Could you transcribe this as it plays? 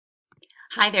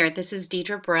Hi there, this is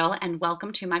Deidre Brill, and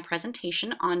welcome to my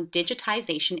presentation on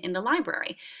digitization in the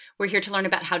library. We're here to learn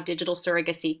about how digital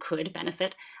surrogacy could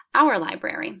benefit our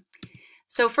library.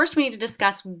 So first we need to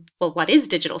discuss, well, what is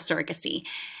digital surrogacy?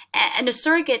 And a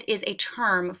surrogate is a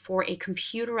term for a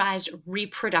computerized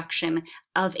reproduction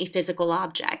of a physical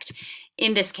object.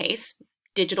 In this case,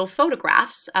 digital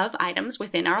photographs of items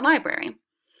within our library.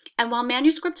 And while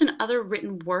manuscripts and other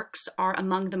written works are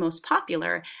among the most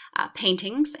popular,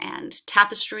 paintings and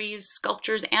tapestries,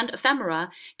 sculptures, and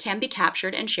ephemera can be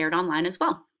captured and shared online as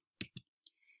well.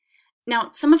 Now,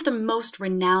 some of the most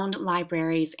renowned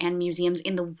libraries and museums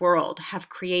in the world have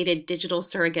created digital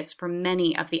surrogates for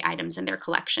many of the items in their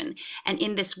collection. And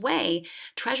in this way,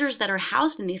 treasures that are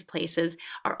housed in these places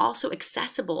are also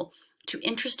accessible to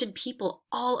interested people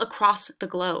all across the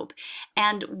globe.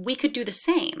 And we could do the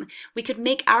same. We could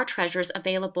make our treasures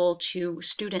available to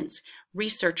students,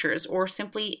 researchers, or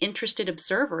simply interested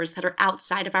observers that are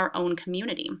outside of our own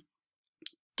community.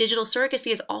 Digital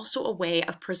surrogacy is also a way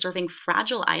of preserving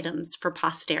fragile items for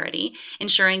posterity,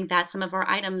 ensuring that some of our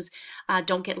items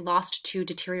don't get lost to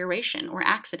deterioration or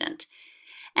accident.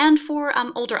 And for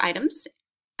older items,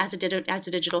 as a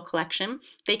digital collection,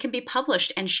 they can be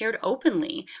published and shared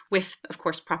openly with, of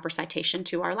course, proper citation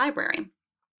to our library.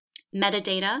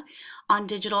 Metadata on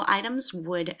digital items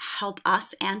would help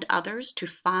us and others to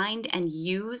find and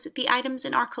use the items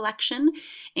in our collection,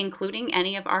 including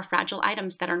any of our fragile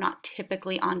items that are not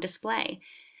typically on display.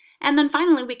 And then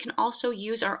finally, we can also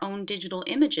use our own digital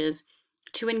images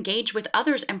to engage with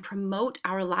others and promote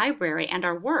our library and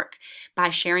our work. By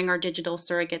sharing our digital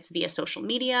surrogates via social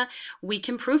media, we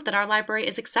can prove that our library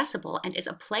is accessible and is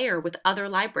a player with other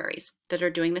libraries that are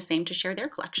doing the same to share their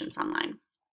collections online.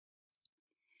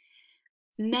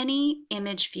 Many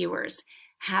image viewers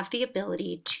have the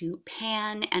ability to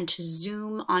pan and to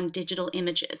zoom on digital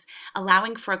images,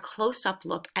 allowing for a close-up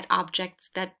look at objects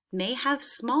that may have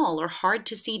small or hard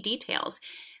to see details.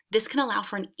 This can allow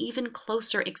for an even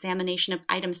closer examination of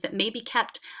items that may be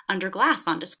kept under glass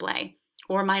on display,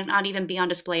 or might not even be on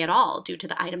display at all due to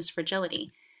the item's fragility.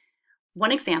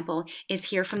 One example is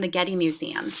here from the Getty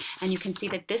Museum, and you can see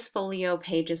that this folio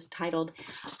page is titled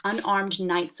Unarmed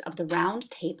Knights of the Round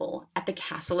Table at the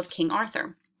Castle of King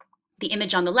Arthur. The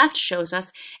image on the left shows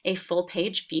us a full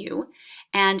page view,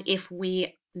 and if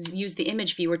we use the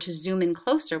image viewer to zoom in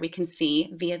closer, we can see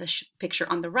via the picture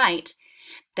on the right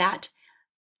that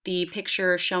the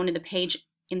picture shown in the page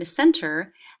in the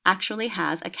center actually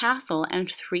has a castle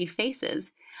and 3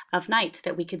 faces of knights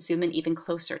that we could zoom in even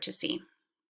closer to see.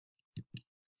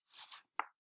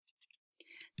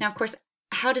 Now, of course,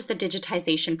 how does the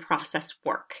digitization process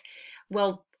work?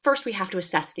 Well, first we have to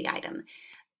assess the item.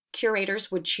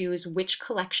 Curators would choose which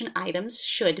collection items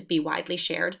should be widely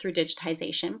shared through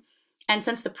digitization. And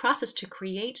since the process to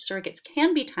create surrogates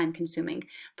can be time-consuming,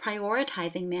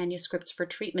 prioritizing manuscripts for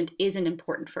treatment is an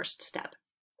important first step.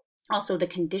 Also, the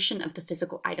condition of the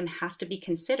physical item has to be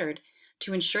considered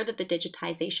to ensure that the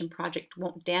digitization project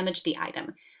won't damage the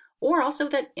item, or also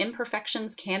that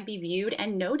imperfections can be viewed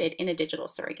and noted in a digital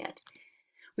surrogate.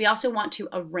 We also want to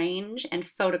arrange and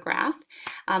photograph.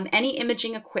 Any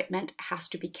imaging equipment has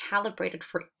to be calibrated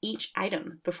for each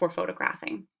item before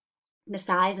photographing. The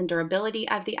size and durability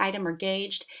of the item are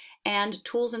gauged, and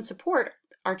tools and support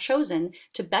are chosen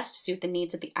to best suit the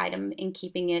needs of the item in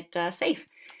keeping it safe.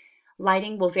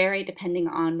 Lighting will vary depending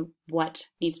on what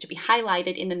needs to be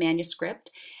highlighted in the manuscript,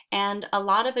 and a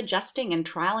lot of adjusting and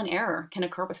trial and error can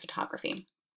occur with photography.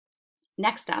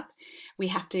 Next up, we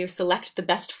have to select the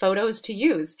best photos to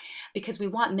use because we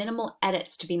want minimal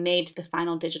edits to be made to the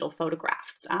final digital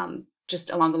photographs,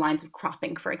 just along the lines of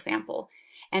cropping, for example.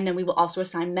 And then we will also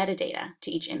assign metadata to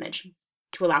each image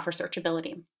to allow for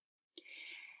searchability.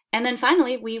 And then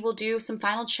finally, we will do some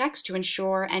final checks to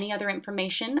ensure any other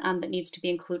information that needs to be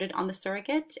included on the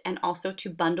surrogate, and also to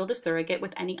bundle the surrogate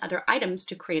with any other items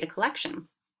to create a collection.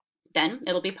 Then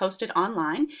it'll be posted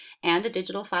online, and a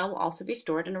digital file will also be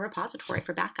stored in a repository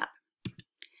for backup.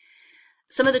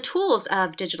 Some of the tools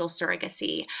of digital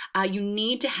surrogacy, you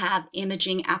need to have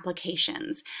imaging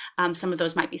applications. Some of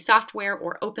those might be software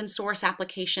or open source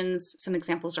applications. Some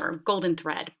examples are Golden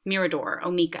Thread, Mirador,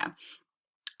 Omeka.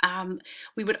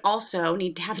 We would also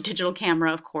need to have a digital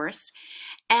camera, of course.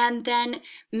 And then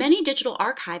many digital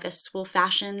archivists will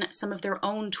fashion some of their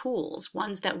own tools,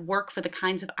 ones that work for the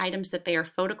kinds of items that they are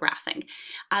photographing.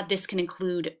 This can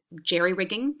include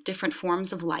jerry-rigging, different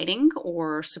forms of lighting,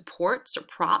 or supports or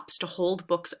props to hold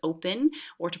books open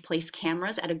or to place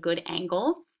cameras at a good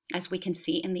angle, as we can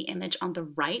see in the image on the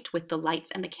right with the lights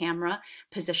and the camera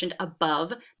positioned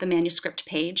above the manuscript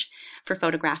page for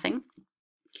photographing.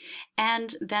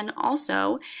 And then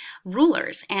also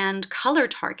rulers and color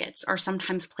targets are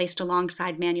sometimes placed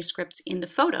alongside manuscripts in the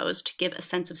photos to give a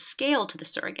sense of scale to the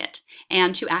surrogate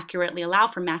and to accurately allow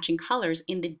for matching colors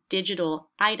in the digital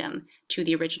item to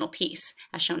the original piece,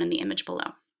 as shown in the image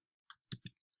below.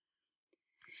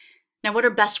 Now, what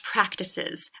are best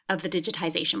practices of the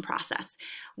digitization process?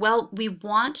 Well, we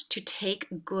want to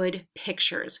take good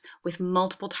pictures with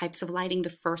multiple types of lighting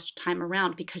the first time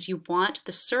around because you want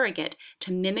the surrogate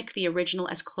to mimic the original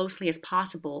as closely as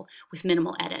possible with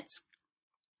minimal edits.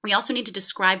 We also need to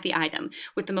describe the item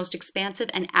with the most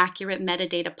expansive and accurate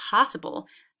metadata possible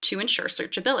to ensure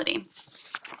searchability.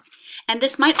 And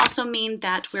this might also mean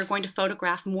that we're going to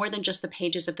photograph more than just the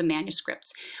pages of the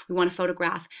manuscripts. We want to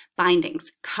photograph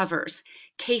bindings, covers,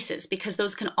 cases, because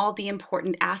those can all be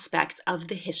important aspects of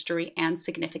the history and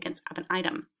significance of an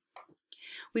item.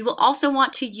 We will also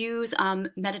want to use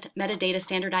metadata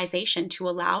standardization to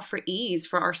allow for ease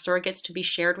for our surrogates to be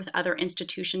shared with other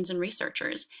institutions and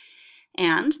researchers.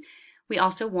 And we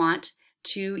also want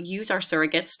to use our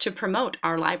surrogates to promote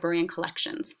our library and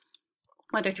collections,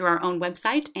 whether through our own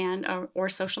website or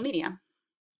social media.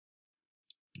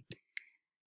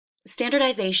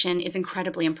 Standardization is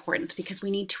incredibly important because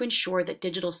we need to ensure that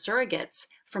digital surrogates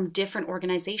from different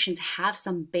organizations have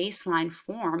some baseline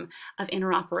form of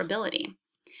interoperability.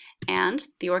 And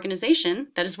the organization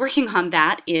that is working on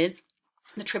that is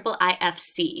the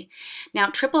IIIFC. Now,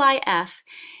 IIIF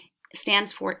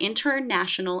stands for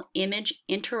International Image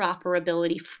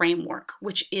Interoperability Framework,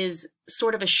 which is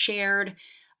sort of a shared,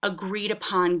 agreed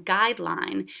upon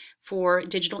guideline for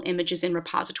digital images in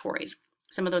repositories.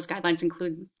 Some of those guidelines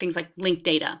include things like linked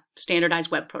data,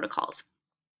 standardized web protocols.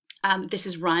 This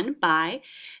is run by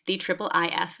the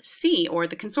IIIFC, or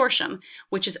the consortium,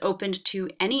 which is opened to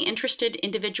any interested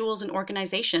individuals and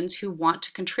organizations who want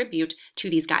to contribute to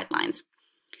these guidelines.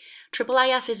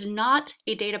 IIIF is not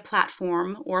a data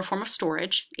platform or a form of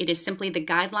storage. It is simply the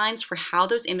guidelines for how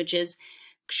those images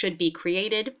should be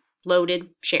created, loaded,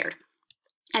 shared.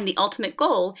 And the ultimate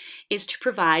goal is to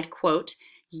provide, quote,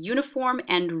 uniform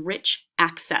and rich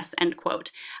access, end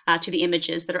quote, to the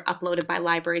images that are uploaded by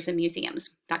libraries and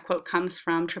museums. That quote comes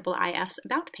from IIIF's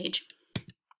About page.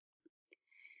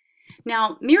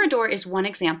 Now, Mirador is one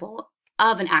example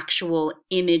of an actual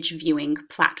image viewing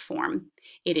platform.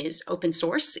 It is open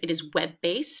source, it is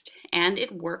web-based, and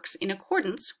it works in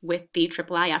accordance with the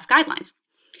IIIF guidelines.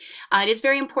 It is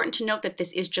very important to note that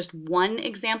this is just one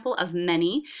example of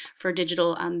many for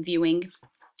digital viewing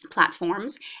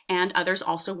platforms, and others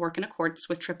also work in accordance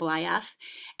with IIIF,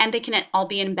 and they can all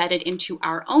be embedded into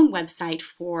our own website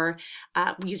for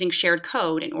using shared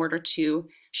code in order to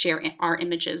share our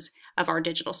images of our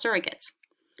digital surrogates.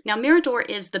 Now, Mirador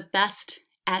is the best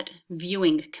at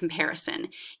viewing comparison.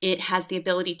 It has the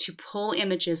ability to pull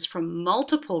images from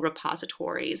multiple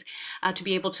repositories to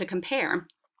be able to compare.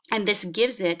 And this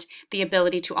gives it the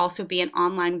ability to also be an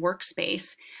online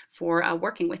workspace for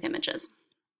working with images.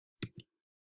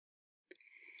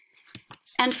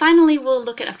 And finally, we'll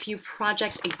look at a few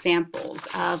project examples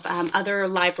of other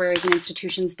libraries and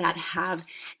institutions that have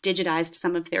digitized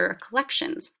some of their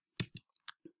collections.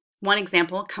 One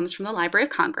example comes from the Library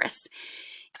of Congress.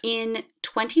 In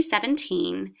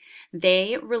 2017,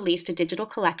 they released a digital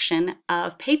collection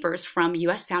of papers from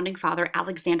U.S. founding father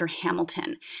Alexander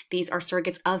Hamilton. These are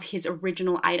surrogates of his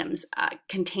original items.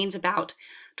 Contains about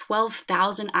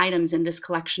 12,000 items in this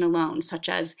collection alone, such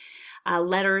as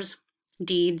letters,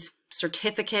 deeds,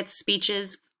 certificates,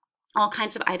 speeches, all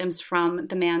kinds of items from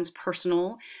the man's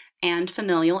personal and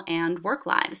familial and work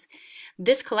lives.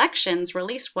 This collection's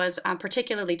release was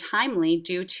particularly timely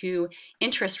due to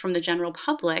interest from the general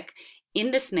public in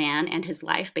this man and his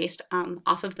life based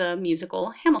off of the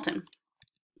musical Hamilton.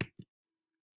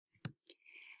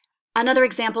 Another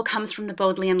example comes from the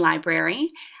Bodleian Library.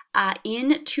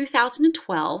 In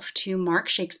 2012, to mark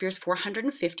Shakespeare's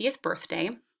 450th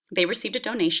birthday, they received a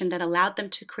donation that allowed them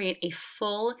to create a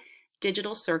full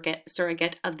digital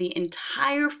surrogate of the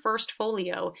entire first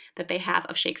folio that they have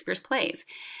of Shakespeare's plays,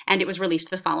 and it was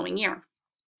released the following year.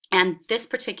 And this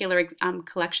particular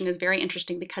collection is very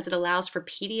interesting because it allows for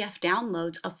PDF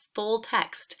downloads of full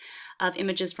text of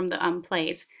images from the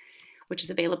plays, which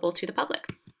is available to the public.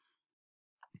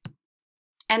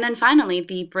 And then finally,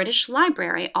 the British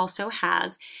Library also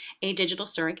has a digital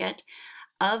surrogate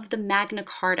of the Magna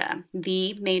Carta,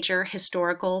 the major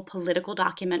historical political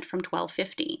document from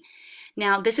 1250.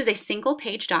 Now, this is a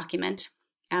single-page document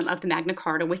of the Magna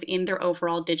Carta within their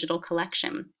overall digital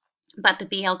collection. But the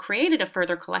BL created a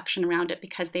further collection around it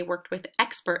because they worked with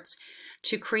experts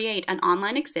to create an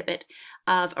online exhibit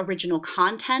of original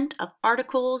content, of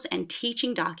articles and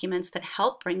teaching documents that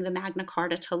help bring the Magna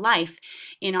Carta to life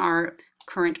in our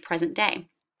current present day.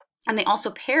 And they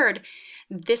also paired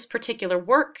this particular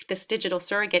work, this digital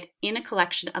surrogate, in a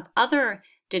collection of other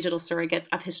digital surrogates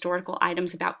of historical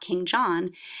items about King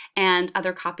John and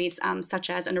other copies, such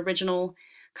as an original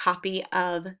copy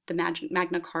of the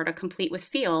Magna Carta complete with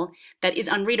seal that is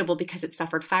unreadable because it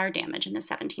suffered fire damage in the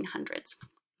 1700s,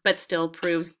 but still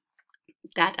proves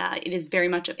that it is very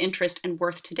much of interest and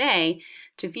worth today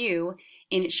to view,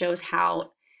 and it shows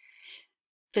how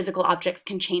physical objects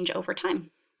can change over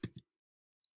time.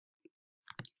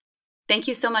 Thank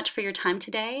you so much for your time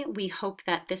today. We hope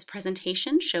that this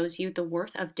presentation shows you the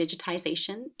worth of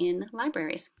digitization in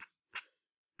libraries.